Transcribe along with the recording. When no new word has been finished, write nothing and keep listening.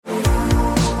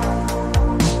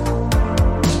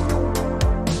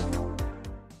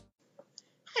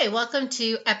welcome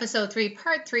to episode 3,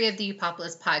 part 3 of the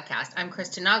Eupopolis podcast. I'm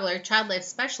Kristen Nogler, Child Life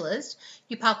Specialist,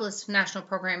 Eupopolis National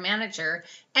Program Manager,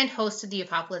 and host of the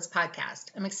Eupopolis podcast.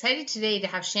 I'm excited today to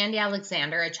have Shandy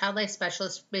Alexander, a Child Life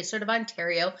Specialist based out of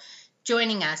Ontario,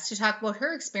 joining us to talk about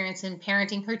her experience in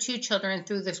parenting her 2 children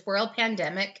through this world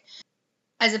pandemic.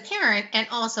 As a parent and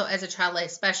also as a child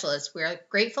life specialist, we are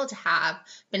grateful to have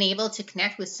been able to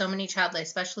connect with so many child life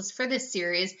specialists for this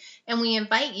series, and we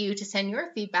invite you to send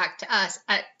your feedback to us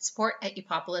at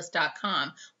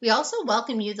support@eupopolis.com. We also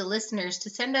welcome you, the listeners,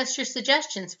 to send us your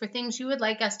suggestions for things you would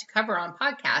like us to cover on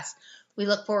podcasts. We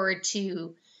look forward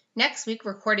to next week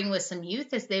recording with some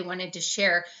youth as they wanted to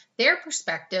share their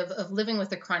perspective of living with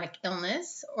a chronic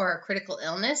illness or a critical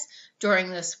illness during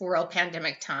this world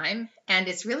pandemic time. And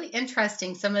it's really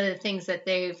interesting, some of the things that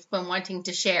they've been wanting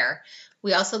to share.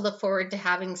 We also look forward to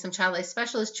having some child life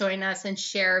specialists join us and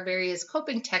share various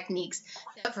coping techniques.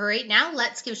 But for right now,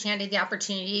 let's give Shandy the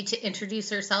opportunity to introduce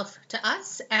herself to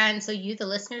us, and so you, the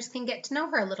listeners, can get to know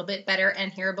her a little bit better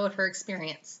and hear about her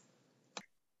experience.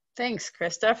 Thanks,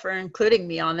 Krista, for including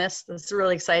me on this. This is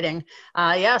really exciting.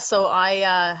 So I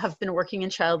have been working in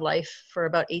child life for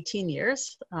about 18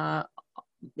 years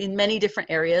in many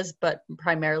different areas, but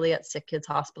primarily at Sick Kids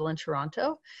Hospital in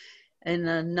Toronto, in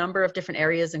a number of different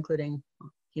areas, including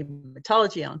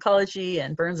hematology, oncology,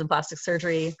 and burns and plastic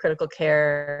surgery, critical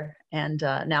care, and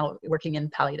now working in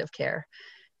palliative care.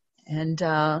 And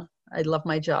I love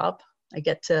my job. I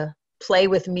get to play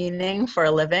with meaning for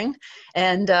a living.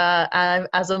 And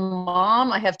as a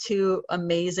mom, I have 2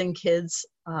 amazing kids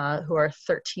who are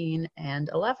 13 and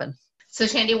 11. So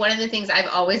Shandy, one of the things I've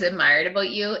always admired about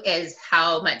you is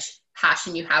how much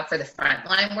passion you have for the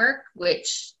frontline work,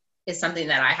 which is something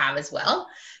that I have as well.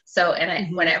 So,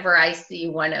 and whenever I see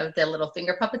one of the little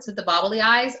finger puppets with the bobbly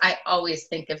eyes, I always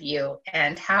think of you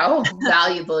and how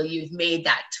valuable you've made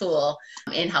that tool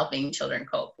in helping children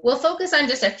cope. We'll focus on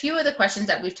just a few of the questions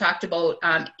that we've talked about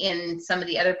in some of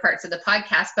the other parts of the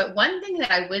podcast. But one thing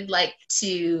that I would like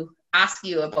to ask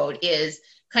you about is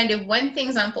kind of when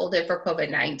things unfolded for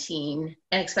COVID-19,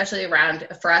 and especially around,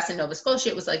 for us in Nova Scotia,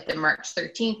 it was like the March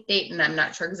 13th date, and I'm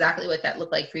not sure exactly what that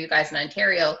looked like for you guys in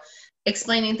Ontario,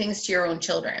 explaining things to your own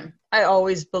children. I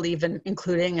always believe in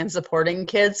including and supporting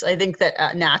kids. I think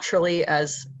that naturally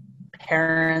as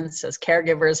parents, as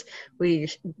caregivers,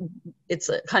 it's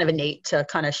a kind of innate to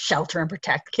kind of shelter and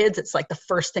protect kids. It's like the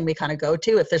first thing we kind of go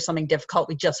to. If there's something difficult,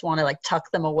 we just want to like tuck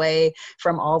them away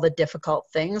from all the difficult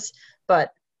things.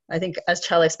 But I think as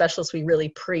child life specialists, we really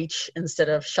preach, instead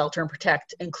of shelter and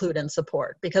protect, include and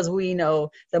support, because we know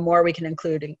the more we can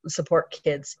include and support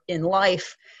kids in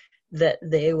life, that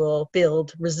they will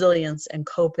build resilience and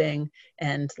coping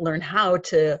and learn how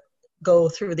to go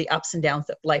through the ups and downs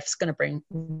that life's going to bring,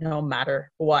 no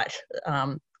matter what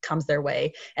comes their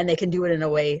way. And they can do it in a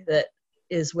way that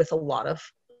is with a lot of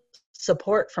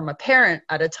support from a parent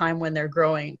at a time when they're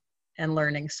growing and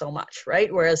learning so much,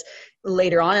 right? Whereas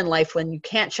later on in life, when you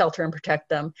can't shelter and protect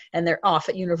them and they're off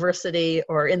at university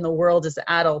or in the world as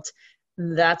adults,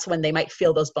 that's when they might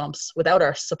feel those bumps without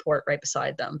our support right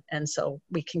beside them. And so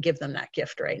we can give them that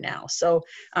gift right now. So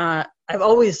I've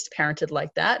always parented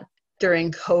like that.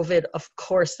 During COVID, of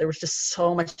course, there was just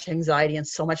so much anxiety and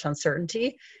so much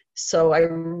uncertainty. So I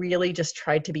really just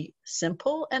tried to be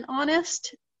simple and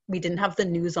honest. We didn't have the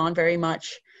news on very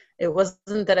much. It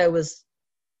wasn't that I was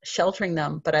sheltering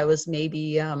them, but I was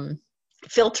maybe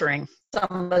filtering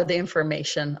some of the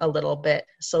information a little bit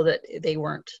so that they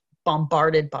weren't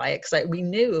bombarded by it, because we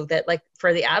knew that, like,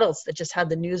 for the adults that just had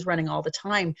the news running all the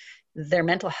time, their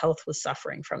mental health was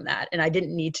suffering from that, and I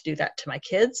didn't need to do that to my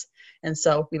kids. And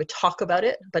so we would talk about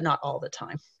it, but not all the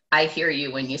time. I hear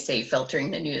you when you say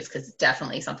filtering the news, because it's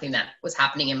definitely something that was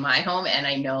happening in my home, and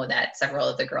I know that several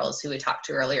of the girls who we talked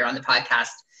to earlier on the podcast,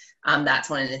 that's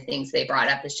one of the things they brought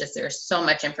up, is just there's so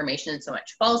much information, so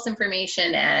much false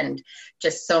information, and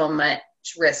just so much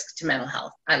risk to mental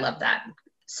health. I love that.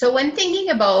 So when thinking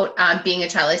about being a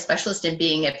child life specialist and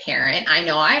being a parent, I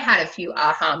know I had a few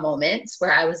aha moments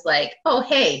where I was like, oh,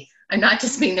 hey, I'm not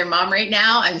just being their mom right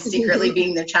now, I'm secretly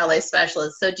being their child life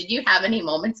specialist. So did you have any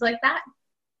moments like that?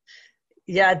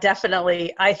 Yeah,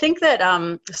 definitely. I think that,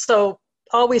 so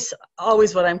always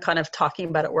what I'm kind of talking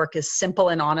about at work is simple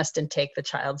and honest, and take the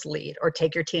child's lead, or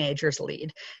take your teenager's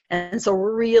lead. And so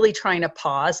we're really trying to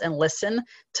pause and listen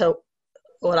to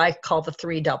what I call the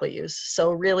 3 W's.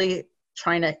 So really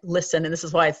trying to listen, and this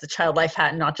is why it's the child life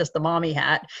hat and not just the mommy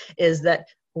hat, is that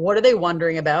what are they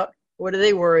wondering about? What are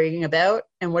they worrying about?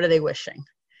 And what are they wishing?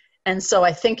 And so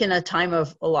I think in a time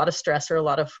of a lot of stress or a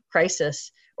lot of crisis,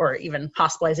 or even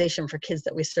hospitalization for kids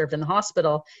that we served in the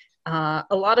hospital, a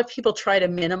lot of people try to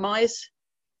minimize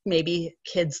maybe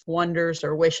kids' wonders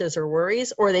or wishes or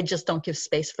worries, or they just don't give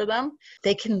space for them.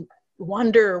 They can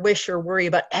wonder, wish, or worry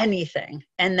about anything,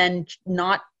 and then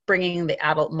not bringing the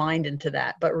adult mind into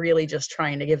that, but really just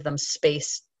trying to give them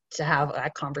space to have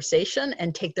that conversation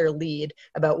and take their lead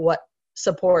about what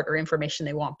support or information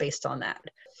they want based on that.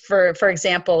 For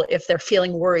example, if they're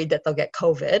feeling worried that they'll get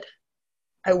COVID,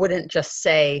 I wouldn't just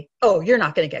say, oh, you're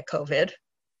not going to get COVID,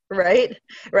 right?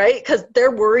 Because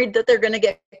they're worried that they're going to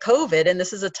get COVID, and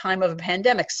this is a time of a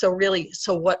pandemic. So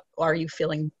what are you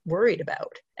feeling worried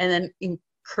about? And then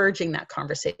encouraging that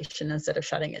conversation instead of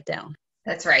shutting it down.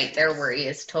 That's right. Their worry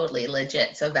is totally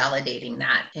legit. So validating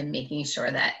that and making sure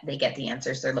that they get the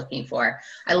answers they're looking for.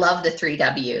 I love the 3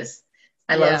 W's.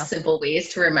 I love simple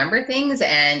ways to remember things.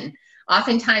 And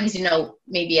oftentimes,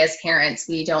 maybe as parents,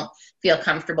 we don't feel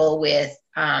comfortable with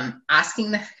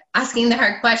asking the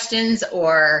hard questions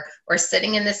or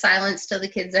sitting in the silence till the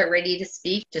kids are ready to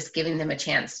speak. Just giving them a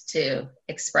chance to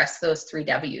express those 3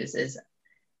 W's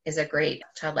is a great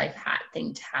Child Life hat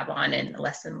thing to have on and a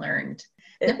lesson learned.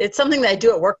 It's something that I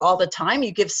do at work all the time.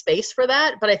 You give space for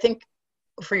that, but I think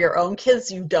for your own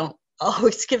kids, you don't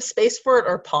always give space for it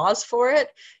or pause for it.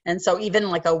 And so even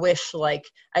like a wish, like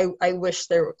I wish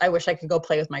I could go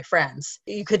play with my friends.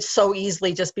 You could so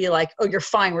easily just be like, oh, you're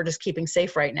fine. We're just keeping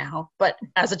safe right now. But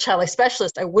as a child life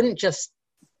specialist, I wouldn't just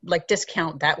like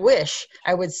discount that wish.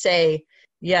 I would say,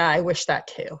 yeah, I wish that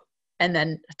too. And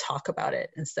then talk about it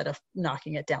instead of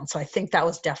knocking it down. So I think that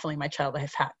was definitely my child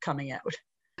life hat coming out.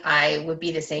 I would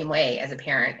be the same way as a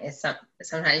parent.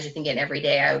 Sometimes you think it every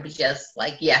day. I would be just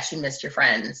like, yes, you missed your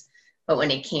friends. But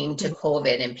when it came to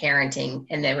COVID and parenting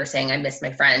and they were saying, I miss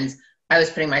my friends, I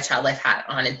was putting my child life hat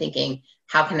on and thinking,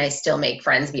 how can I still make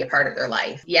friends be a part of their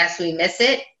life? Yes, we miss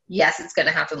it. Yes, it's going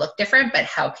to have to look different, but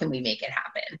how can we make it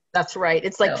happen? That's right.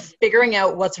 It's like figuring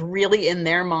out what's really in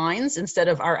their minds instead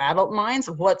of our adult minds.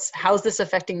 How's this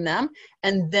affecting them?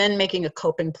 And then making a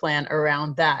coping plan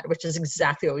around that, which is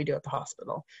exactly what we do at the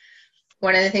hospital.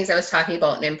 One of the things I was talking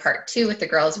about in part 2 with the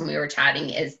girls when we were chatting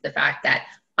is the fact that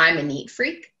I'm a neat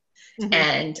freak. Mm-hmm.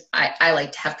 And I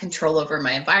like to have control over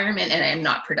my environment, and I am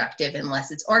not productive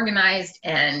unless it's organized.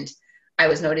 And I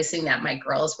was noticing that my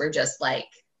girls were just like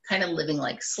kind of living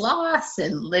like sloths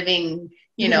and living,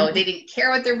 they didn't care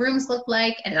what their rooms looked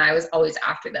like. And I was always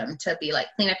after them to be like,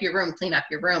 clean up your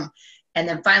room. And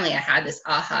then finally I had this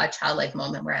aha child life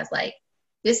moment where I was like,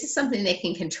 this is something they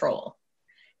can control.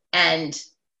 And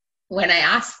when I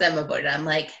asked them about it, I'm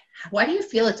like, why do you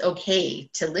feel it's okay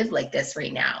to live like this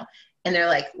right now? And they're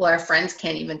like, well, our friends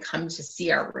can't even come to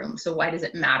see our room. So why does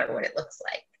it matter what it looks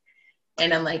like?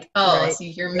 And I'm like, oh, right. So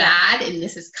you're mad. And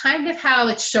this is kind of how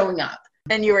it's showing up.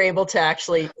 And you were able to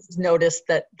actually notice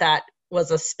that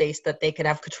was a space that they could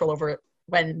have control over,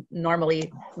 when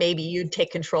normally maybe you'd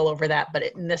take control over that.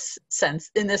 But in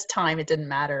this time, it didn't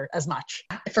matter as much.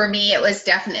 For me, it was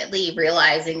definitely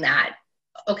realizing that,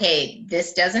 okay,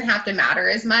 this doesn't have to matter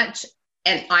as much.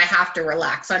 And I have to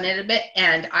relax on it a bit.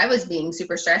 And I was being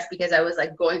super stressed because I was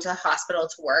like going to the hospital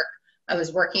to work. I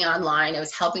was working online. I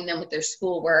was helping them with their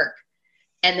schoolwork.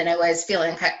 And then I was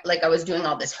feeling like I was doing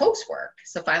all this host work.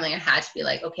 So finally I had to be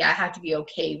like, okay, I have to be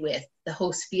okay with the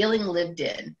host feeling lived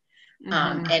in,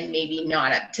 and maybe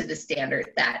not up to the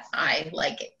standard that I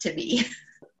like it to be.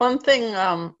 One thing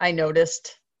I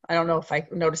noticed, I don't know if I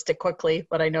noticed it quickly,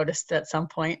 but I noticed at some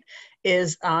point,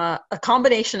 is a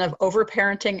combination of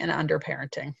overparenting and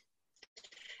underparenting.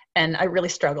 And I really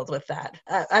struggled with that.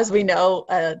 As we know,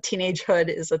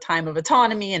 teenagehood is a time of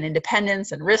autonomy and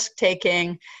independence and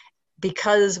risk-taking.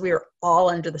 Because we were all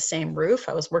under the same roof,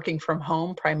 I was working from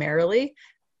home primarily,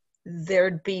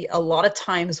 there'd be a lot of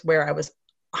times where I was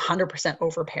 100%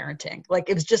 overparenting. Like,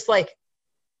 it was just like,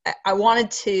 I wanted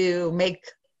to make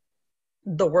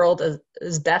the world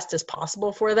as best as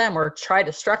possible for them, or try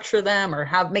to structure them, or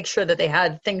make sure that they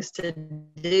had things to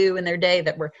do in their day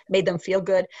that made them feel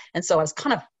good. And so I was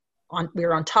kind of we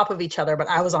were on top of each other, but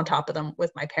I was on top of them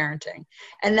with my parenting.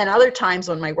 And then other times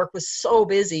when my work was so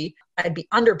busy, I'd be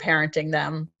underparenting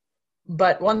them.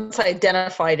 But once I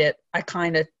identified it, I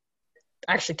kind of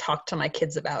actually talked to my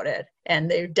kids about it. And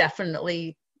they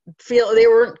definitely they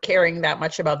weren't caring that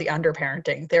much about the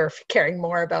underparenting. They were caring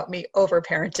more about me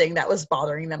overparenting. That was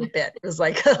bothering them a bit. It was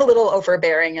like a little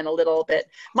overbearing and a little bit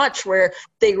much, where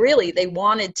they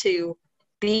wanted to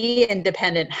be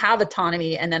independent, have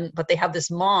autonomy, but they have this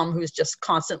mom who's just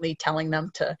constantly telling them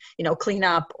to, clean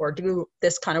up or do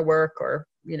this kind of work, or,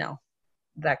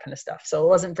 that kind of stuff. So it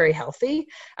wasn't very healthy.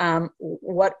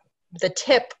 What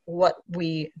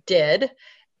we did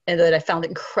and that I found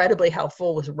incredibly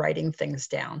helpful was writing things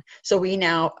down. So we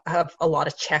now have a lot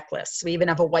of checklists. We even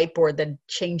have a whiteboard that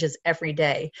changes every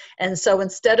day. And so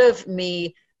instead of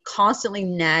me constantly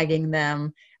nagging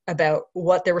them about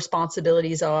what their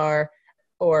responsibilities are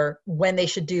or when they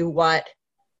should do what,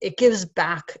 it gives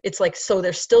back. It's like, so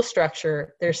there's still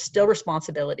structure, there's still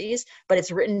responsibilities, but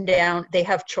it's written down. They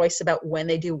have choice about when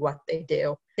they do what they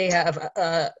do. They have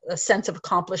a sense of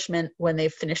accomplishment when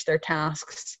they've finished their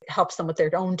tasks. It helps them with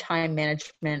their own time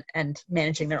management and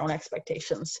managing their own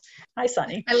expectations. Hi,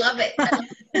 Sunny. I love it.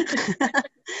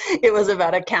 It was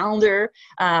about a calendar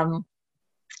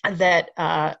that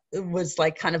was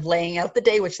like kind of laying out the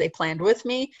day, which they planned with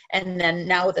me. And then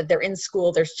now that they're in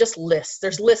school, there's just lists.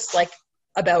 There's lists like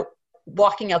about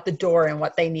walking out the door and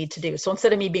what they need to do. So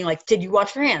instead of me being like, did you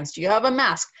wash your hands? Do you have a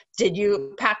mask? Did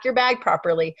you pack your bag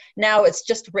properly? Now it's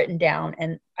just written down.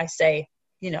 And I say,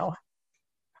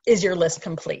 is your list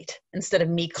complete? Instead of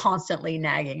me constantly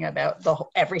nagging about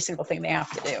every single thing they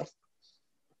have to do.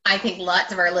 I think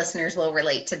lots of our listeners will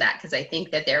relate to that, because I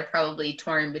think that they're probably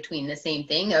torn between the same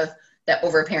thing of the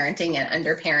overparenting and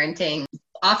underparenting.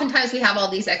 Oftentimes we have all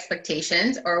these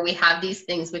expectations, or we have these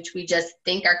things which we just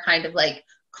think are kind of like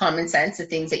common sense, the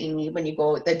things that you need when you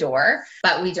go out the door,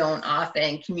 but we don't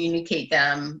often communicate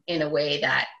them in a way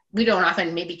that we don't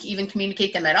often maybe even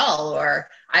communicate them at all. Or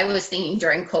I was thinking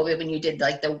during COVID, when you did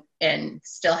and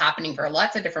still happening for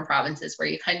lots of different provinces, where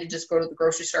you kind of just go to the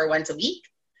grocery store once a week.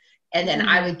 And then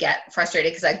I would get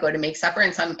frustrated because I'd go to make supper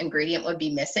and some ingredient would be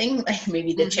missing, like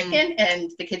maybe the chicken, and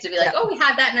the kids would be like, oh, we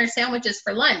had that in our sandwiches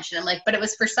for lunch. And I'm like, but it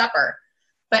was for supper.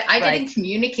 But I didn't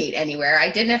communicate anywhere. I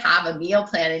didn't have a meal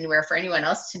plan anywhere for anyone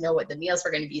else to know what the meals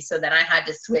were going to be. So then I had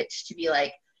to switch to be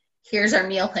like, here's our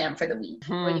meal plan for the week.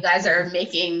 When you guys are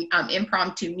making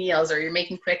impromptu meals or you're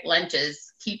making quick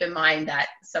lunches, keep in mind that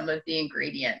some of the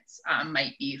ingredients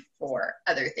might be for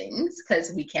other things,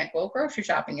 because we can't go grocery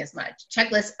shopping as much.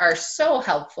 Checklists are so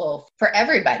helpful for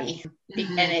everybody.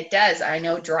 And it does. I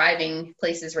know driving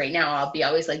places right now, I'll be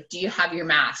always like, do you have your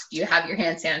mask? Do you have your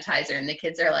hand sanitizer? And the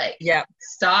kids are like, yeah,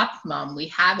 stop, Mom, we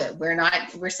have it.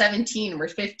 We're 17, we're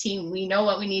 15. We know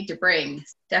what we need to bring.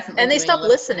 Definitely. And they stop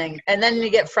listening. And then you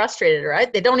get frustrated,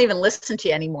 right? They don't even listen to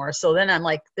you anymore. So then I'm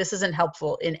like, this isn't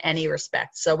helpful in any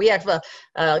respect. So we have a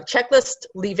checklist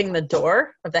leaving the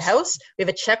door of the house. We have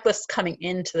a checklist coming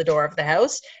into the door of the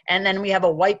house. And then we have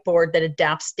a whiteboard that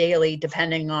adapts daily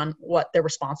depending on what their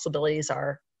responsibilities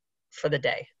are for the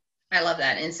day. I love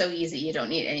that. And so easy. You don't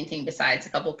need anything besides a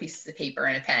couple pieces of paper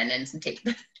and a pen and some tape.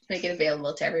 Make it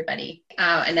available to everybody.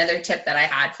 Another tip that I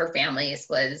had for families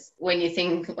was when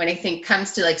it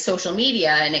comes to like social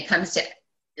media and it comes to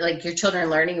like your children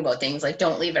learning about things, like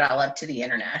don't leave it all up to the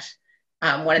internet.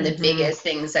 One of the biggest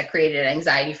things that created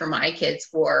anxiety for my kids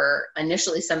were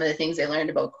initially some of the things they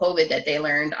learned about COVID that they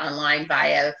learned online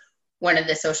via one of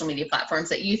the social media platforms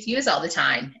that youth use all the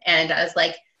time. And I was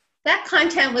like, that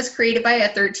content was created by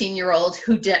a 13-year-old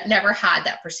who never had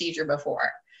that procedure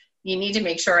before. You need to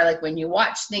make sure, like when you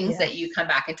watch things that you come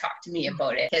back and talk to me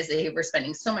about it, because they were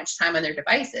spending so much time on their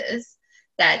devices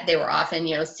that they were often,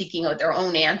 seeking out their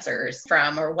own answers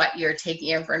from, or what you're taking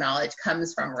in for knowledge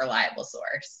comes from a reliable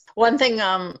source. One thing,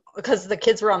 because the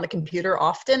kids were on the computer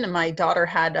often, and my daughter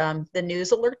had the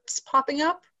news alerts popping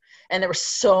up, and there were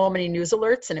so many news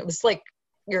alerts, and it was like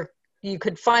you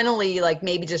could finally like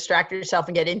maybe distract yourself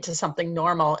and get into something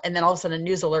normal, and then all of a sudden a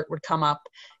news alert would come up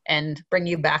and bring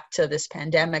you back to this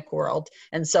pandemic world.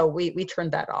 And so we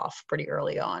turned that off pretty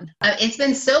early on. It's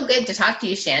been so good to talk to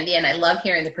you, Shandy, and I love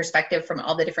hearing the perspective from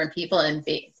all the different people and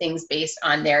things based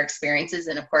on their experiences.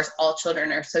 And of course, all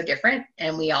children are so different,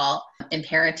 and we all in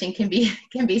parenting can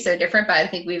be so different, but I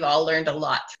think we've all learned a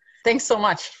lot. Thanks so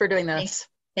much for doing this.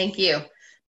 Thank you.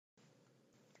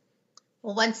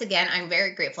 Well, once again, I'm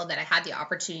very grateful that I had the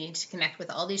opportunity to connect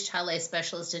with all these child life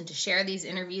specialists and to share these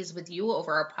interviews with you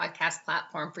over our podcast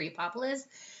platform for Epopolis.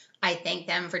 I thank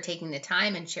them for taking the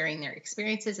time and sharing their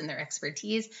experiences and their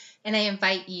expertise. And I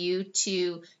invite you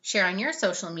to share on your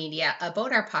social media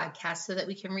about our podcast so that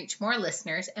we can reach more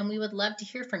listeners. And we would love to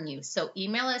hear from you. So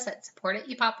email us at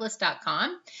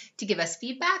support@epopolis.com to give us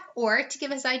feedback or to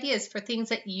give us ideas for things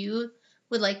that you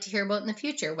would like to hear about in the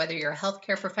future, whether you're a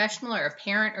healthcare professional or a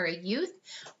parent or a youth.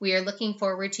 We are looking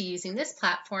forward to using this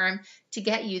platform to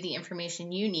get you the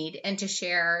information you need and to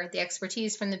share the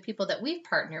expertise from the people that we've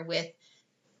partnered with.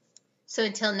 So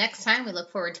until next time, we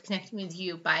look forward to connecting with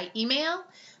you by email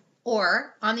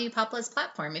or on the Epopolis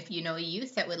platform. If you know a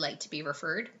youth that would like to be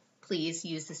referred, please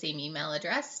use the same email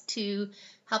address to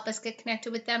help us get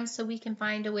connected with them so we can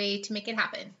find a way to make it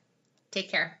happen. Take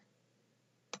care.